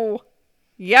that one.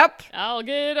 Yep. I'll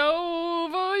get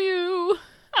over you.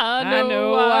 I I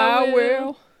know I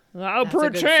will. I'll That's a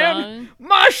good pretend song.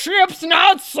 my ship's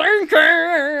not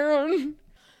sinking.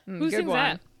 Who sings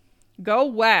that? Go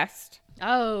West.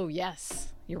 Oh,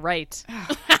 yes. You're right.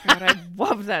 God, I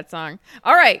love that song.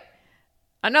 All right.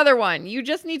 Another one. You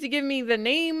just need to give me the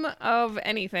name of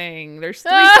anything. There's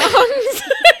 3 songs.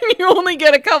 You only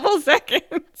get a couple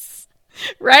seconds.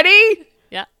 Ready?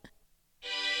 Yeah.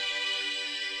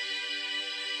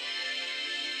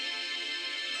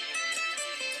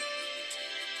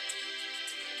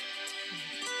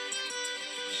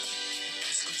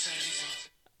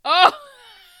 Oh.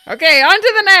 Okay, on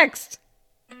to the next.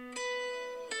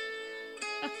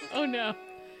 Oh no.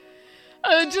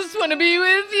 I just want to be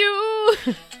with you.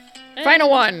 Final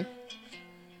one.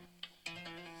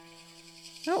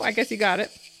 Oh, I guess you got it.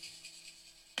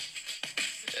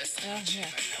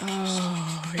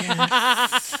 Oh, yes.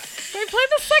 I played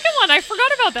the second one. I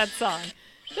forgot about that song.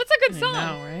 That's a good song.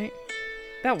 I know, right?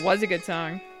 That was a good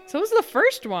song. So was the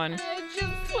first one. I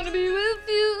just want to be with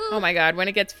you. Oh my god, when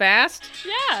it gets fast.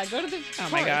 Yeah, go to the Oh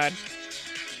my god.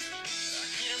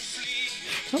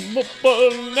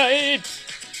 night.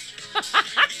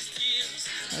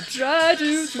 I try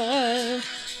to smile.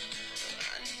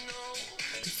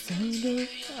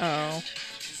 Oh.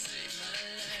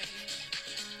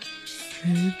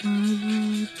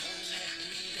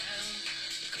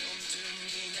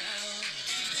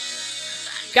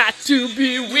 Got to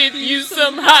be with you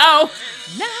somehow.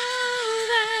 Now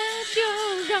that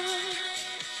you're gone.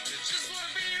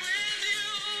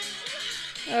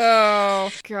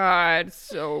 Oh god,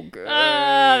 so good.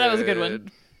 That was a good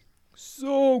one.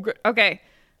 So good. Okay,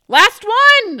 last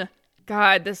one.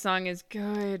 God, this song is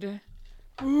good.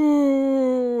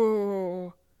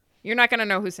 Ooh. You're not gonna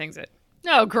know who sings it.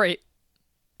 Oh, great.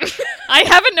 I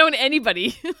haven't known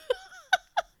anybody.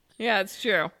 Yeah, it's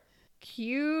true.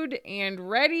 Cued and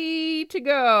ready to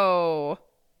go.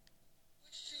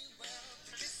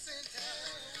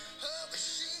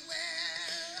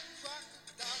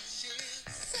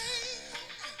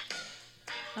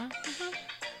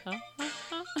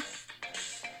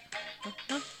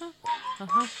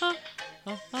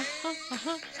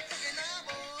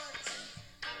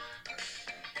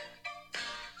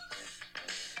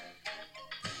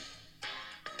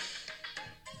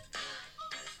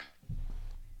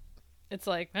 It's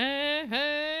like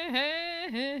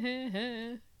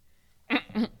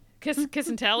kiss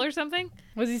and tell or something.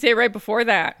 What does he say right before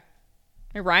that?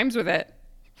 It rhymes with it.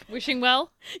 Wishing well.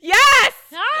 Yes!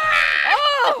 Ah!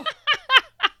 Oh!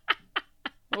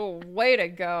 Oh, way to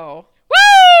go.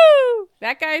 Woo!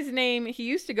 That guy's name, he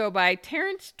used to go by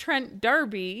Terrence Trent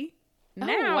D'Arby.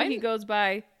 Now I he didn't- goes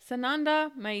by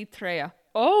Sananda Maitreya.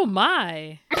 Oh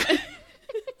my.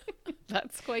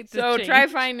 That's quite the So change. try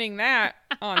finding that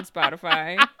on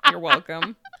Spotify. You're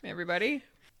welcome, everybody.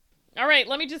 All right,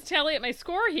 let me just tally up my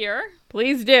score here.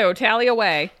 Please do. Tally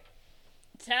away.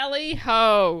 Tally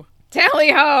ho.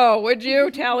 Tally ho, would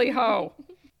you? Tally ho.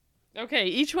 Okay,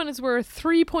 each one is worth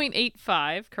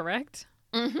 3.85, correct?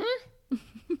 Mm-hmm.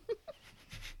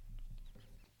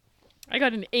 I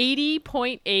got an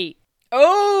 80.8.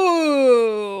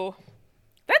 Oh,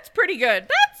 That's pretty good.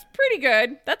 That's pretty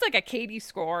good. That's like a Katie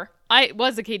score. I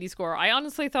was a Katie score. I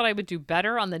honestly thought I would do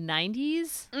better on the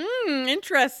 90s.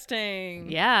 Interesting.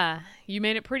 Yeah, you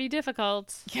made it pretty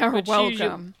difficult. You're which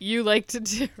welcome. You like to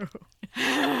do.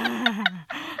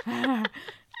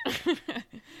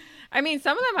 I mean,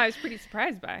 some of them I was pretty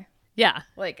surprised by. Yeah.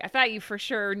 Like, I thought you for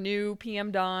sure knew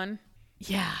PM Dawn.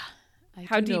 Yeah.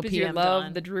 How Deep Is Your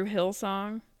Love, the Drew Hill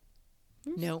song.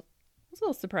 Nope. It's a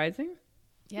little surprising.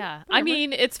 Yeah. I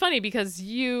mean, it's funny because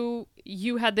you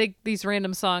had these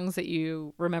random songs that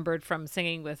you remembered from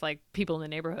singing with like people in the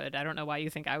neighborhood. I don't know why you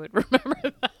think I would remember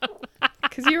them.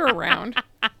 Because you were around.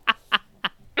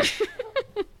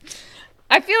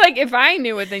 I feel like if I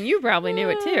knew it, then you probably knew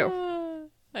it too.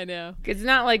 I know. It's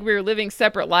not like we were living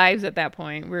separate lives at that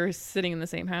point. We were sitting in the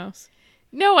same house.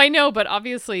 No, I know, but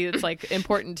obviously it's like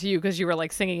important to you because you were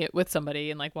like singing it with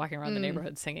somebody and like walking around the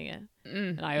neighborhood singing it.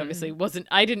 And I obviously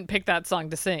I didn't pick that song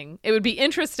to sing. It would be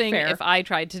interesting Fair. if I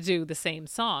tried to do the same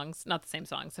songs, not the same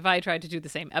songs, if I tried to do the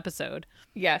same episode.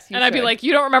 Yes, you And I'd be should. like,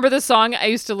 you don't remember this song? I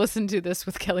used to listen to this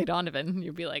with Kelly Donovan. And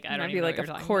you'd be like, I And don't I'd even be know like, what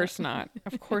you're of talking course about.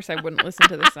 not. Of course I wouldn't listen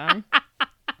to the song.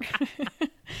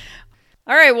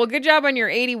 All right, well, good job on your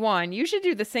 81. You should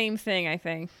do the same thing, I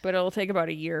think, but it'll take about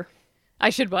a year. I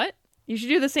should what? You should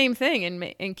do the same thing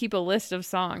and keep a list of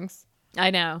songs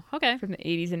I know. Okay. from the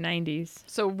 80s and 90s.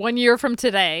 So 1 year from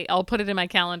today, I'll put it in my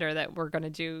calendar that we're going to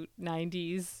do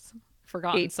 90s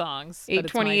forgotten songs. but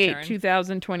it's my 8/28, turn.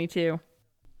 2022.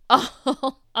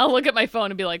 I'll look at my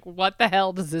phone and be like, what the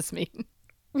hell does this mean?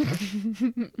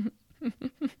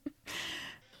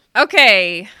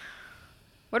 Okay.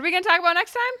 What are we going to talk about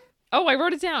next time? Oh, I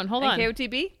wrote it down. Hold on.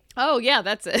 KOTB? Oh, yeah,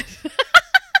 that's it.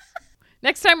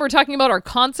 Next time we're talking about our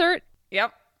concert.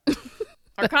 Yep.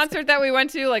 Our concert that we went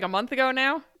to like a month ago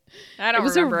now. I don't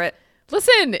was remember it.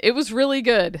 Listen, it was really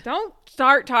good. Don't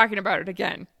start talking about it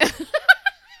again.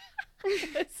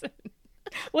 Listen,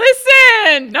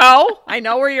 Listen! No, I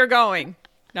know where you're going.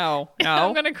 No.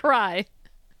 I'm going to cry.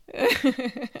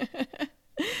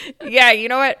 Yeah, you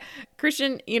know what?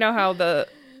 Christian, you know how the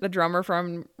drummer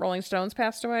from Rolling Stones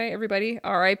passed away, everybody?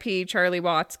 R.I.P. Charlie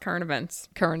Watts, current events.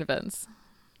 Current events.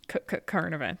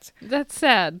 Current events. That's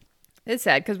sad. It's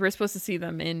sad because we're supposed to see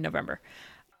them in November.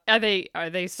 Are they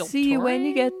still See you when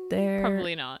you touring? get there.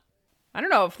 Probably not. I don't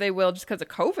know if they will just because of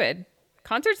COVID.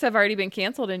 Concerts have already been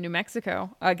canceled in New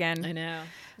Mexico again. I know.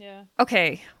 Yeah.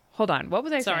 Okay, hold on. What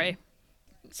was I Sorry. saying?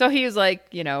 So he was like,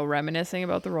 you know, reminiscing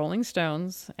about the Rolling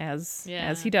Stones as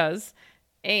he does.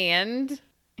 And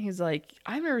he's like,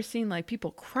 I've never seen like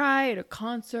people cry at a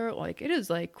concert. Like it is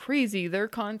like crazy, their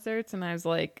concerts. And I was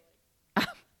like,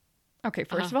 okay,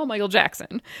 first of all, Michael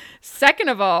Jackson. Second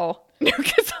of all, New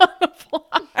Kids on the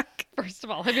Block. First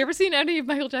of all, have you ever seen any of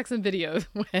Michael Jackson videos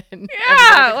when everybody's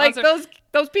Yeah, at like concert?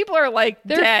 those people are like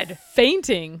They're dead.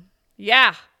 fainting.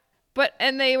 Yeah.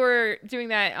 And they were doing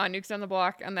that on Nukes on the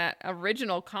Block on that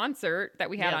original concert that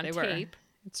we had on they were. tape.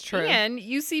 It's true. And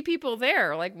you see people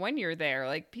there, like when you're there,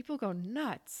 like people go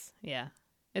nuts. Yeah.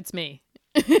 It's me.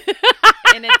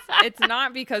 And it's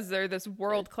not because they're this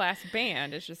world-class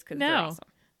band. It's just because they're No. awesome.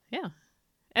 Yeah.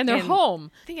 And they're And-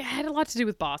 home. I think it had a lot to do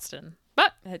with Boston.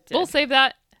 But It did. we'll save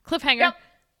that. Cliffhanger. Yep.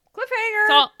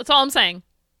 Cliffhanger. That's all I'm saying.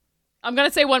 I'm going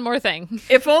to say one more thing.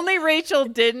 If only Rachel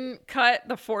didn't cut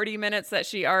the 40 minutes that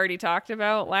she already talked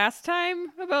about last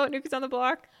time about Nukes on the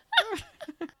Block.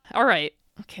 All right.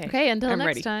 Okay. Until I'm next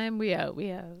ready. time, we out.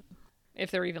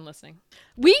 If they're even listening.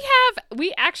 We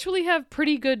actually have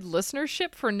pretty good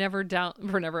listenership for never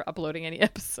uploading any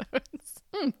episodes.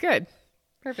 Good.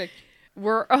 Perfect.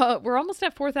 We're almost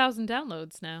at 4,000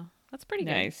 downloads now. That's pretty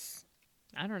good. Nice.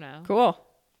 I don't know. Cool.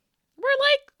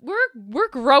 We're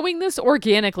growing this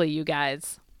organically, you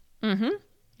guys.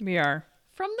 We are.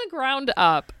 From the ground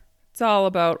up. It's all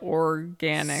about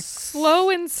organic. Slow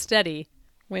and steady.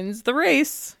 Wins the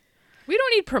race. We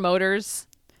don't need promoters.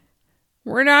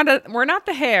 We're not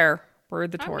the hare. We're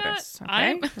the I'm tortoise. not- okay?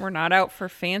 I'm- We're not out for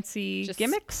fancy Just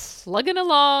gimmicks. plugging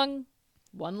along,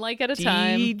 one like at a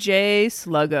time. DJ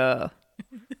Slugger.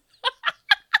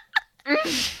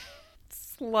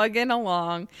 Slugging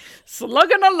along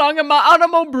in my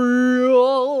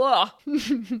automobile.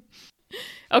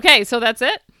 Okay, so that's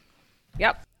it.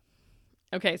 Yep.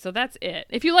 Okay, so that's it.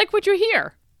 If you like what you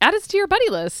hear, add us to your buddy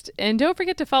list. And don't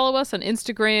forget to follow us on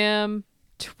Instagram,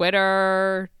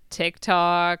 Twitter,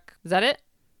 TikTok. Is that it?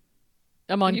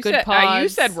 I'm on You Good said, Pods. you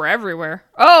said we're everywhere.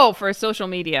 Oh, for social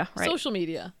media, right? Social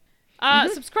media.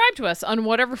 Subscribe to us on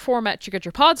whatever format you get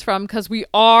your pods from, because we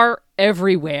are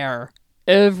everywhere.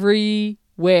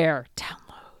 Everywhere. Download.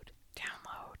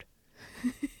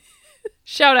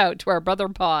 Shout out to our brother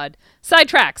pod.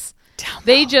 Sidetracks.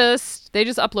 They just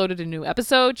uploaded a new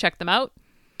episode. Check them out.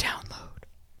 Download.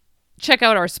 Check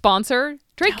out our sponsor,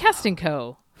 Drake Cast &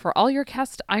 Co. for all your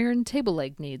cast iron table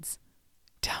leg needs.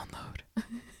 Download.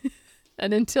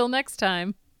 And until next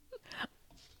time.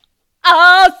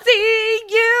 I'll see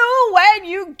you when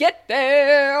you get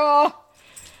there.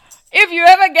 If you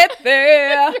ever get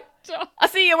there. I'll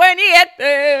see you when you get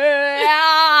there.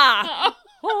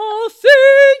 I'll see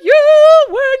you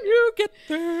when you get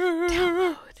there.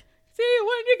 Download. See you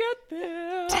when you get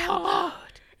there. Download.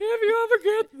 If you ever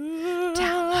get there.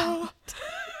 Download.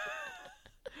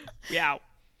 Yeah.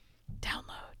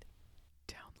 Download.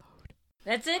 Download.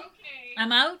 That's it.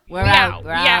 I'm out. We're We out. out. We're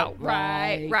We out. out.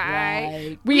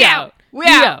 Right. We out. We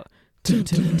out. Dun,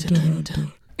 dun, dun,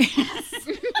 dun.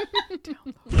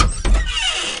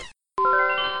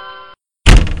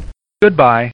 Goodbye.